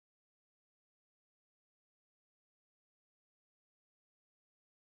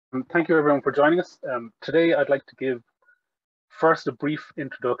Thank you everyone for joining us. Today I'd like to give first a brief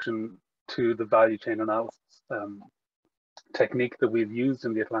introduction to the value chain analysis technique that we've used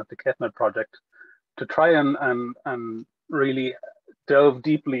in the Atlantic KET Med project to try and really delve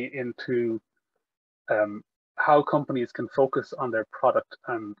deeply into how companies can focus on their product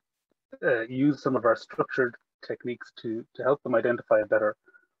and use some of our structured techniques to help them identify a better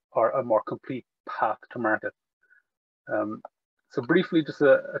or a more complete path to market. So briefly, just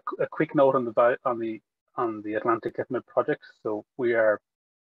a quick note on the Atlantic KET Med project. So we are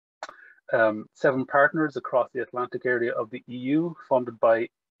 7 partners across the Atlantic area of the EU, funded by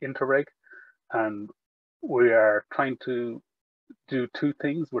Interreg, and we are trying to do 2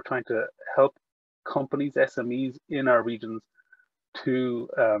 things. We're trying to help companies, SMEs in our regions to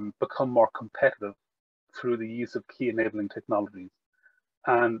become more competitive through the use of key enabling technologies,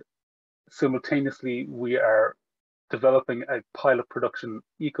 and simultaneously we are developing a pilot production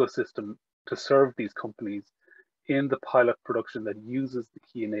ecosystem to serve these companies in the pilot production that uses the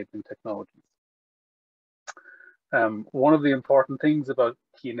key enabling technologies. One of the important things about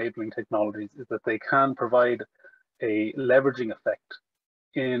key enabling technologies is that they can provide a leveraging effect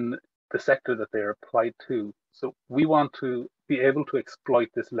in the sector that they are applied to. So we want to be able to exploit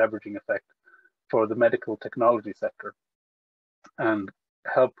this leveraging effect for the medical technology sector and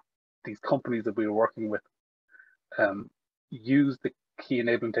help these companies that we are working with use the key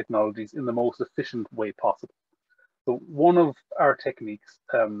enabling technologies in the most efficient way possible. So one of our techniques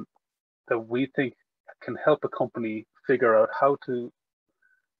that we think can help a company figure out how to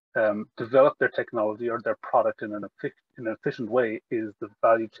develop their technology or their product in an efficient way is the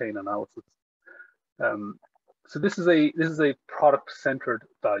value chain analysis. So this is a product-centered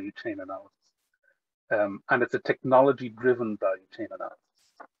value chain analysis, and it's a technology-driven value chain analysis.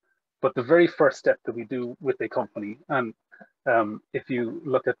 But the very first step that we do with a company, and if you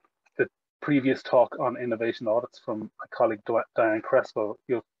look at the previous talk on innovation audits from my colleague Diane Crespo,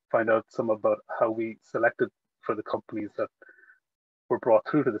 you'll find out some about how we selected for the companies that were brought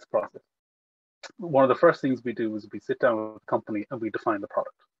through to this process. One of the first things we do is we sit down with the company and we define the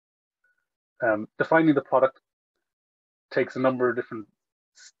product. Defining the product takes a number of different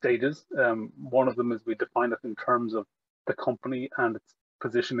stages. One of them is we define it in terms of the company and its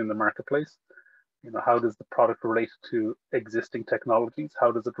position in the marketplace. You know, how does the product relate to existing technologies?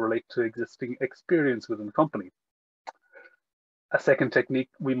 How does it relate to existing experience within the company? A second technique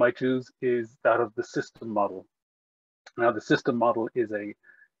we might use is that of the system model. Now, the system model is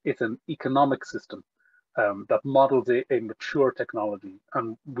it's an economic system that models a mature technology,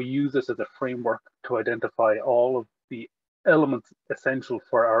 and we use this as a framework to identify all of the elements essential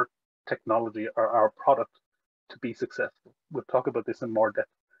for our technology or our product to be successful. We'll talk about this in more depth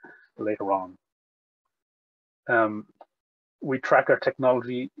later on. We track our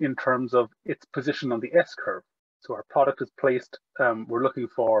technology in terms of its position on the S-curve. So our product is placed, we're looking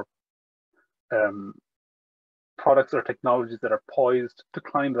for products or technologies that are poised to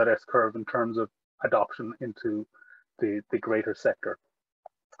climb that S-curve in terms of adoption into the greater sector.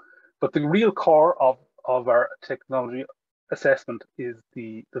 But the real core of our technology assessment is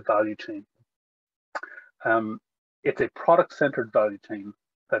the value chain. It's a product-centered value chain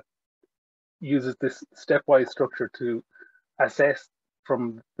that uses this stepwise structure to assess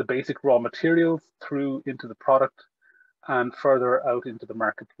from the basic raw materials through into the product and further out into the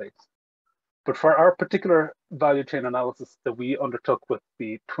marketplace. But for our particular value chain analysis that we undertook with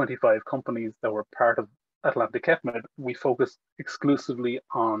the 25 companies that were part of Atlantic KET Med, we focused exclusively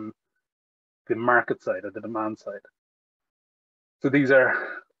on the market side or the demand side. So these are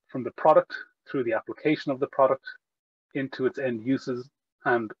from the product through the application of the product into its end uses,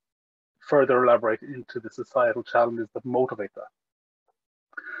 and further elaborate into the societal challenges that motivate that.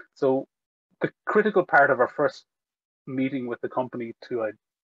 So the critical part of our first meeting with the company to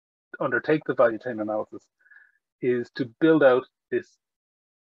undertake the value chain analysis is to build out this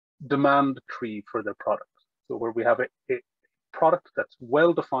demand tree for their product. So where we have a product that's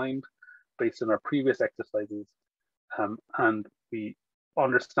well defined based on our previous exercises, and we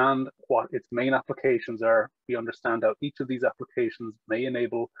understand what its main applications are. We understand how each of these applications may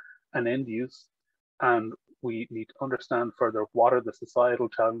enable an end use, and we need to understand further what are the societal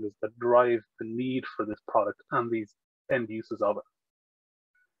challenges that drive the need for this product and these end uses of it.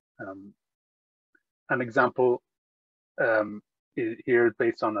 An example here is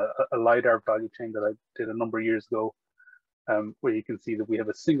based on a LiDAR value chain that I did a number of years ago, where you can see that we have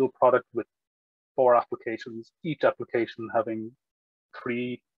a single product with 4 applications, each application having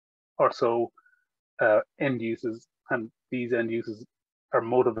 3 or so end uses, and these end uses are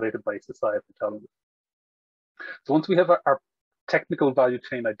motivated by societal challenges. So once we have our technical value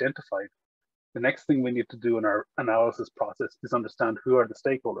chain identified, the next thing we need to do in our analysis process is understand who are the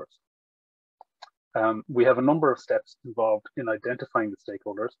stakeholders. We have a number of steps involved in identifying the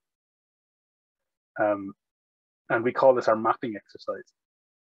stakeholders, and we call this our mapping exercise.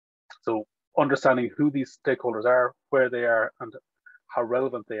 So understanding who these stakeholders are, where they are, and how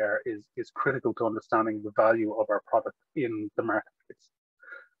relevant they are is critical to understanding the value of our product in the marketplace.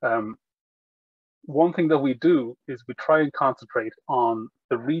 One thing that we do is we try and concentrate on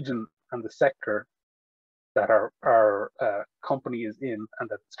the region and the sector that our company is in and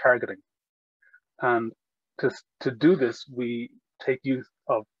that it's targeting. And to do this, we take use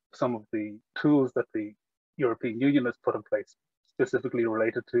of some of the tools that the European Union has put in place, specifically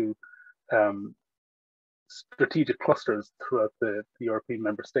related to strategic clusters throughout the European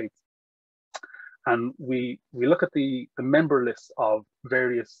member states. And we look at the member lists of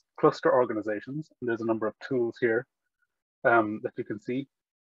various cluster organizations, and there's a number of tools here that you can see.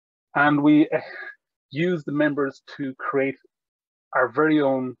 And we use the members to create our very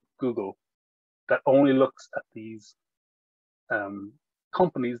own Google that only looks at these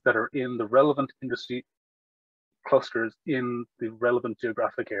companies that are in the relevant industry clusters in the relevant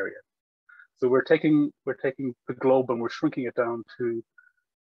geographic area. So we're taking the globe and we're shrinking it down to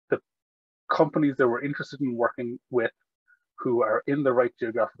the companies that we're interested in working with, who are in the right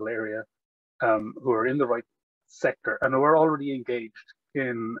geographical area, who are in the right sector, and who are already engaged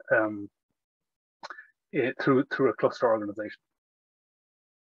in through a cluster organization.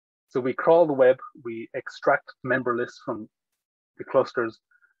 So we crawl the web, we extract member lists from the clusters,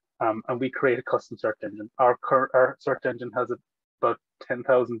 and we create a custom search engine. Our search engine has about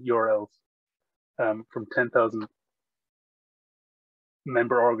 10,000 URLs from 10,000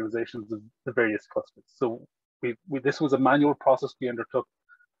 member organizations of the various clusters. So this was a manual process we undertook.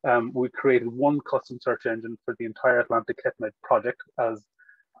 We created one custom search engine for the entire Atlantic KET Med project, as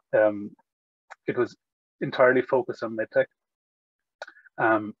it was entirely focused on medtech.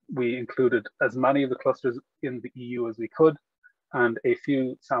 We included as many of the clusters in the EU as we could, and a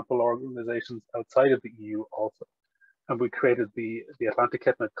few sample organizations outside of the EU also. And we created the Atlantic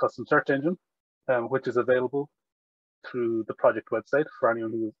KET Med custom search engine, which is available through the project website for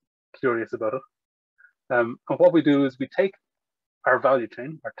anyone who's curious about it. And what we do is we take our value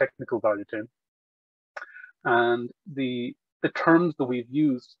chain, our technical value chain, and the terms that we've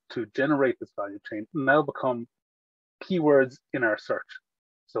used to generate this value chain now become keywords in our search.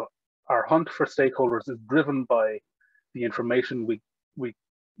 So our hunt for stakeholders is driven by the information we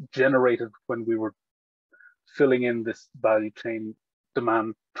generated when we were filling in this value chain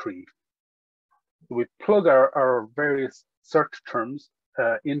demand tree. We plug our various search terms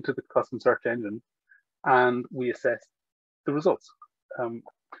into the custom search engine, and we assess the results. So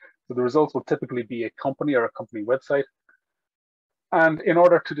the results will typically be a company or a company website. And in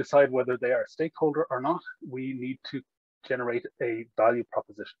order to decide whether they are a stakeholder or not, we need to generate a value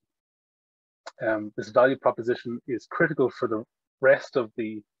proposition. This value proposition is critical for the rest of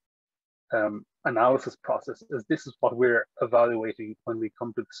the analysis process, as this is what we're evaluating when we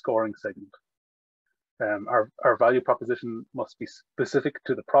come to the scoring segment. Our value proposition must be specific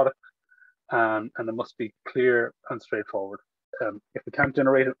to the product, and it must be clear and straightforward. If we can't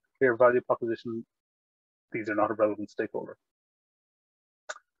generate a clear value proposition, these are not a relevant stakeholder.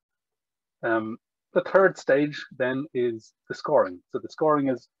 The third stage then is the scoring. So the scoring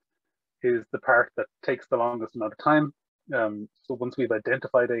is the part that takes the longest amount of time. So once we've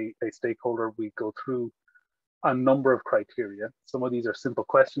identified a stakeholder, we go through a number of criteria. Some of these are simple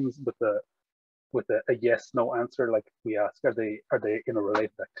questions with a yes/no answer, like we ask, are they in a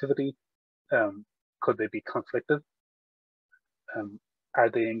related activity? Could they be conflicted? Are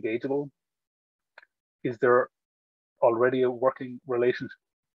they engageable? Is there already a working relationship?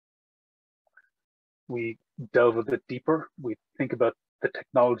 We delve a bit deeper. We think about the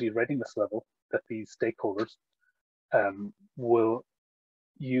technology readiness level that these stakeholders will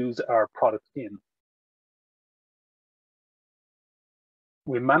use our product in.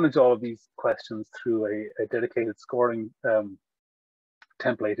 We manage all of these questions through a dedicated scoring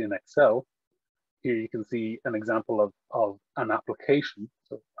template in Excel. Here you can see an example of an application.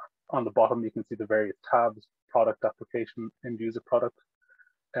 So on the bottom, you can see the various tabs: product, application, end user product.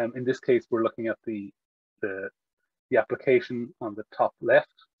 In this case, we're looking at the application on the top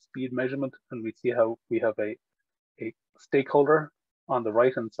left, speed measurement, and we see how we have a stakeholder on the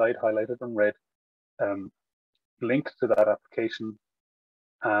right hand side highlighted in red, linked to that application,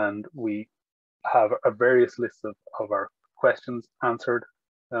 and we have a various list of our questions answered.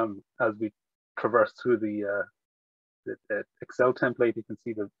 As we traverse through the Excel template, you can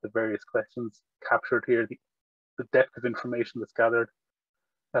see the various questions captured here. The depth of information that's gathered.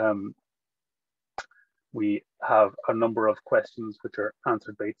 We have a number of questions which are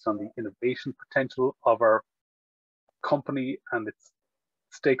answered based on the innovation potential of our company and its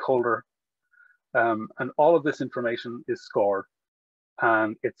stakeholder. And all of this information is scored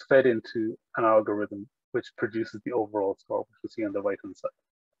and it's fed into an algorithm which produces the overall score, which we see on the right-hand side.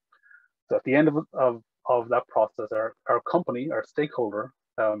 So at the end of that process, our company, our stakeholder,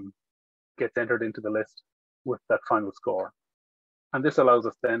 gets entered into the list with that final score. And this allows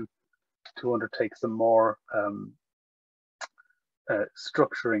us then to undertake some more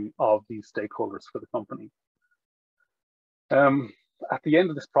structuring of these stakeholders for the company. At the end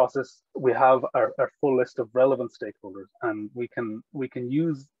of this process, we have our full list of relevant stakeholders, and we can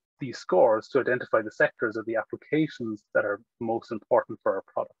use these scores to identify the sectors or the applications that are most important for our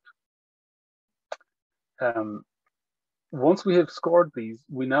product. Once we have scored these,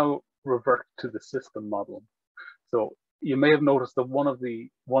 we now revert to the system model. So you may have noticed that one of the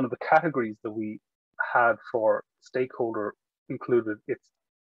categories that we had for stakeholder included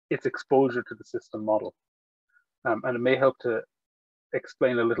its exposure to the system model, and it may help to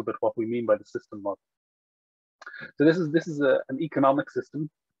explain a little bit what we mean by the system model. So this is an economic system.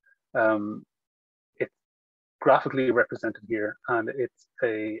 It's graphically represented here, and it's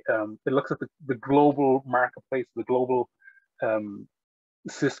it looks at the global marketplace, the global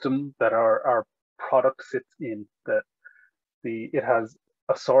system that our product sits in. It has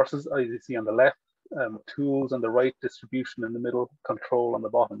a sources, as you see on the left, tools on the right, distribution in the middle, control on the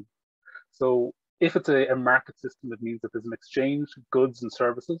bottom. So if it's a market system, it means that there's an exchange of goods and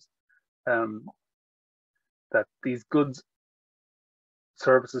services, that these goods,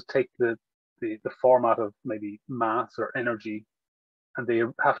 services take the format of maybe mass or energy, and they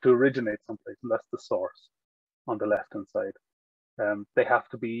have to originate someplace, and that's the source on the left-hand side. They have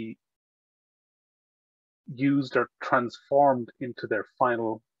to be used or transformed into their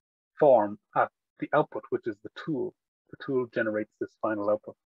final form at the output, which is the tool. The tool generates this final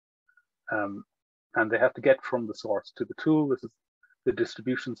output. And they have to get from the source to the tool. This is the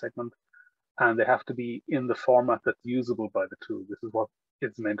distribution segment. And they have to be in the format that's usable by the tool. This is what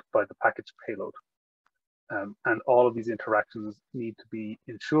is meant by the package payload. And all of these interactions need to be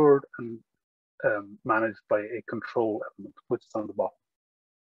ensured and managed by a control element, which is on the bottom.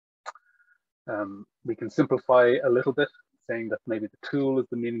 We can simplify a little bit, saying that maybe the tool is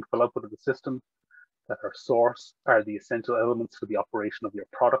the meaningful output of the system, that our source are the essential elements for the operation of your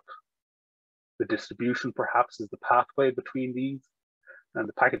product. The distribution perhaps is the pathway between these, and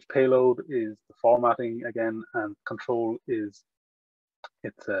the package payload is the formatting again, and control is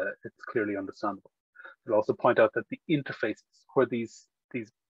it's clearly understandable. We'll also point out that the interfaces where these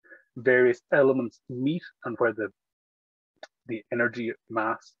various elements meet and where the energy,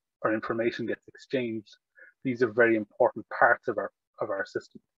 mass, or information gets exchanged, these are very important parts of our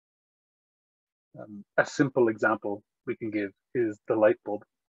system. A simple example we can give is the light bulb.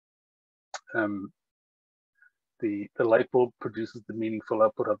 The light bulb produces the meaningful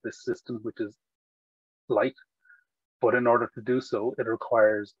output of this system, which is light. But in order to do so, it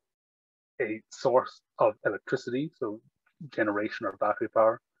requires a source of electricity, so generation or battery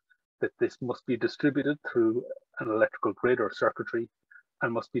power, that this must be distributed through an electrical grid or circuitry,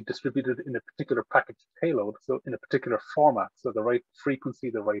 and must be distributed in a particular package payload, so in a particular format, so the right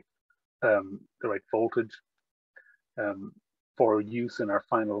frequency, the right voltage, for use in our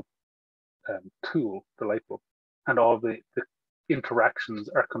final tool, the light bulb. And all the interactions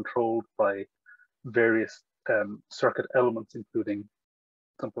are controlled by various circuit elements, including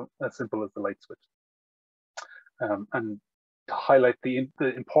as simple as the light switch. And to highlight the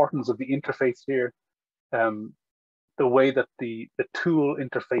importance of the interface here, the way that the tool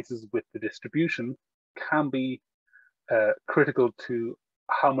interfaces with the distribution can be critical to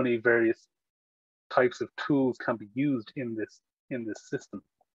how many various types of tools can be used in this system.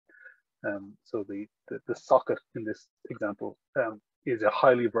 So the socket in this example is a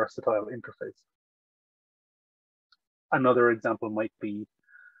highly versatile interface. Another example might be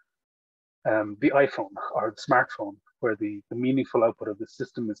the iPhone or the smartphone, where the meaningful output of the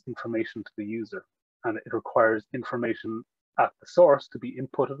system is information to the user, and it requires information at the source to be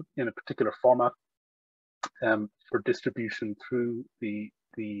inputted in a particular format for distribution through the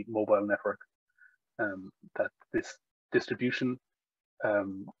mobile network. That this distribution,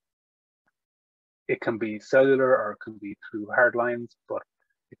 it can be cellular or it can be through hard lines, but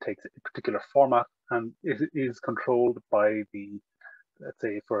it takes a particular format, and it is controlled by let's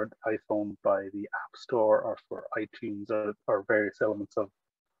say for iPhone, by the App Store, or for iTunes, or various elements of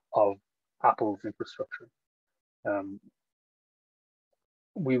Apple's infrastructure.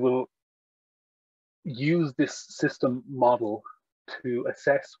 We will use this system model to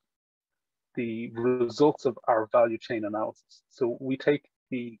assess the results of our value chain analysis. So we take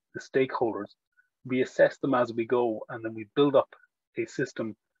the stakeholders, we assess them as we go, and then we build up a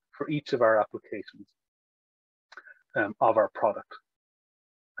system for each of our applications of our product.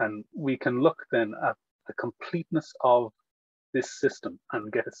 And we can look then at the completeness of this system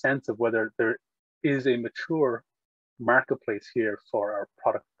and get a sense of whether there is a mature marketplace here for our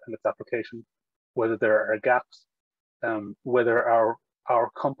product and its application, whether there are gaps, whether our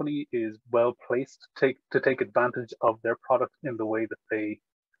company is well placed to take advantage of their product in the way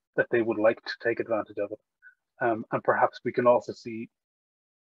that they would like to take advantage of it. And perhaps we can also see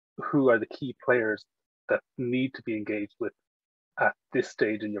who are the key players that need to be engaged with at this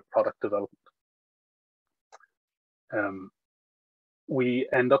stage in your product development. We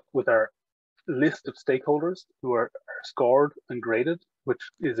end up with our list of stakeholders who are scored and graded, which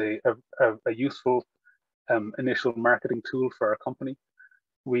is a useful initial marketing tool for our company.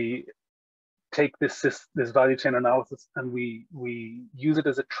 We take this value chain analysis and we use it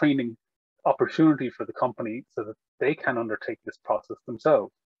as a training opportunity for the company so that they can undertake this process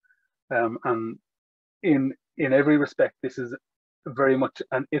themselves. And in every respect, this is very much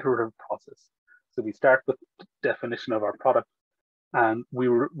an iterative process. So we start with definition of our product, and we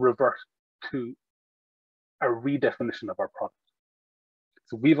revert to a redefinition of our product.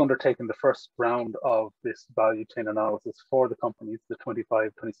 So we've undertaken the first round of this value chain analysis for the companies, the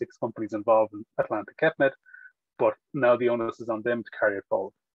 25, 26 companies involved in Atlantic KET Med, but now the onus is on them to carry it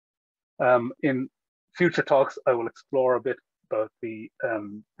forward. In future talks, I will explore a bit about the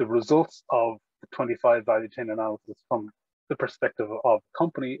results of the 25 value chain analysis from the perspective of the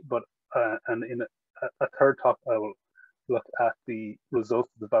company, but and in a third talk, I will look at the results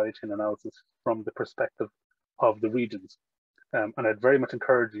of the value chain analysis from the perspective of the regions. And I'd very much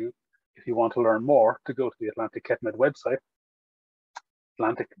encourage you, if you want to learn more, to go to the Atlantic KET Med website,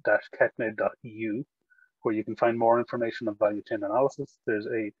 atlantic-ketmed.eu, where you can find more information on value chain analysis. There's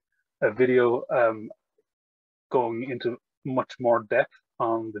a video going into much more depth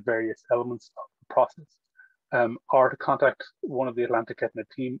on the various elements of the process, or to contact one of the Atlantic KET Med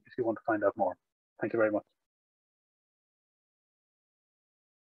team if you want to find out more. Thank you very much.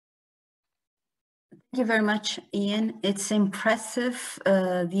 Thank you very much, Ian. It's impressive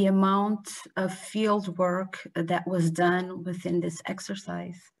the amount of field work that was done within this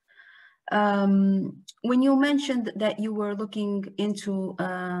exercise. When you mentioned that you were looking into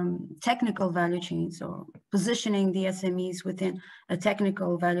technical value chains or positioning the SMEs within a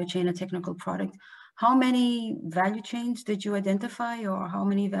technical value chain, a technical product, how many value chains did you identify, or how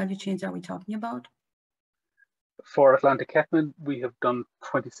many value chains are we talking about? For Atlantic KET Med, we have done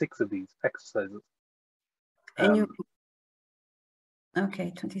 26 of these exercises. And you,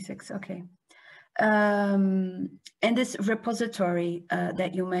 okay, 26, okay. And this repository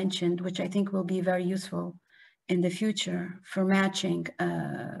that you mentioned, which I think will be very useful in the future for matching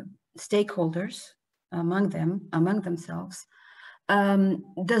stakeholders among themselves.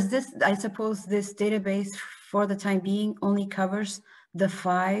 Does this, I suppose this database for the time being only covers the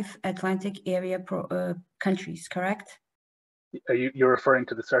 5 Atlantic area countries, correct? You're referring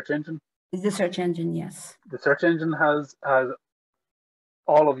to the search engine? The search engine, yes. The search engine has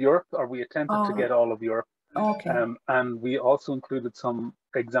all of Europe, or we attempted to get all of Europe. Okay. And we also included some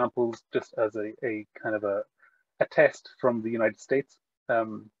examples just as a kind of a test from the United States.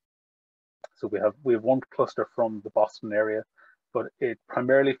 So we have one cluster from the Boston area, but it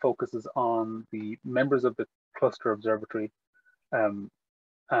primarily focuses on the members of the cluster observatory, and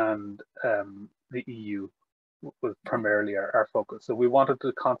the EU was primarily our focus. So we wanted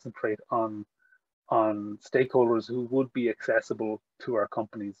to concentrate on stakeholders who would be accessible to our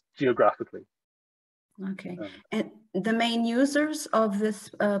companies geographically. Okay, and the main users of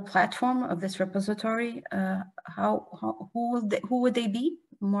this platform, of this repository, who would they be,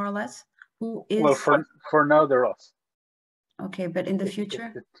 more or less? Who is? Well, for now, they're us. Okay, but in the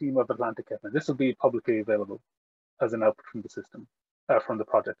future? The team of Atlantic KET Med. This will be publicly available as an output from the system, from the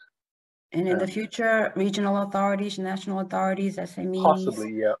project. And in the future, regional authorities, national authorities, SMEs,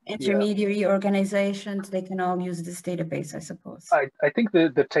 possibly, yeah, intermediary organizations, they can all use this database, I suppose. I think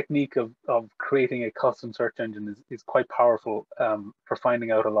the technique of creating a custom search engine is quite powerful for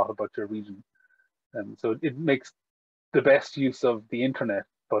finding out a lot about your region. So it makes the best use of the internet,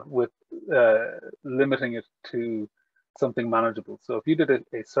 but with limiting it to something manageable. So if you did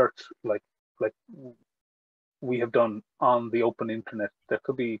a search like we have done on the open internet, there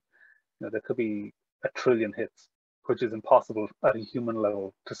could be a trillion hits, which is impossible at a human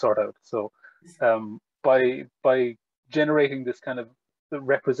level to sort out. So by generating this kind of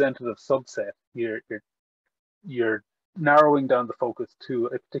representative subset. You're narrowing down the focus to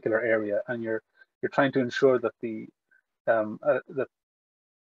a particular area, and you're trying to ensure that that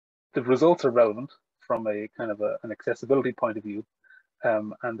the results are relevant from a kind of an accessibility point of view,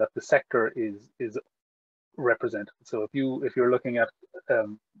 and that the sector is represented. So if you're looking at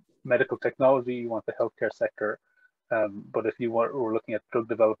medical technology, you want the healthcare sector, but if you were looking at drug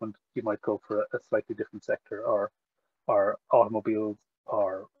development, you might go for a slightly different sector, or automobiles,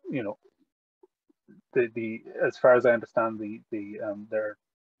 or the as far as I understand, there are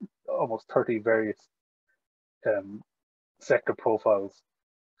almost 30 various sector profiles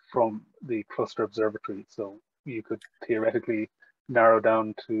from the cluster observatory. So you could theoretically narrow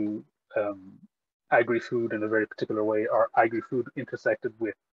down to agri-food in a very particular way, or agri-food intersected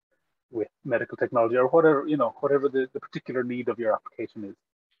with medical technology, or whatever the particular need of your application is.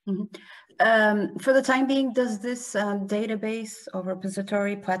 Mm-hmm. For the time being, does this database or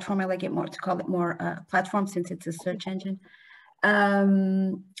repository platform, I like it more to call it more platform since it's a search engine,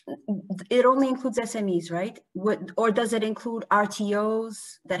 it only includes SMEs, right? Or does it include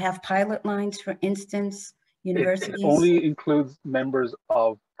RTOs that have pilot lines, for instance, universities? It only includes members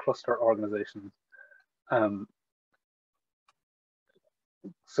of cluster organizations.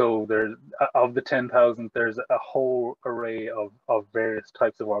 So there's, of the 10,000, there's a whole array of various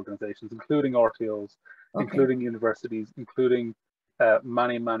types of organizations, including RTOs, okay, including universities, including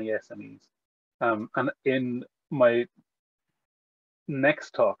many SMEs. And in my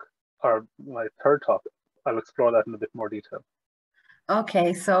next talk, or my third talk, I'll explore that in a bit more detail.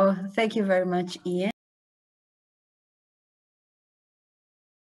 Okay, so thank you very much, Ian.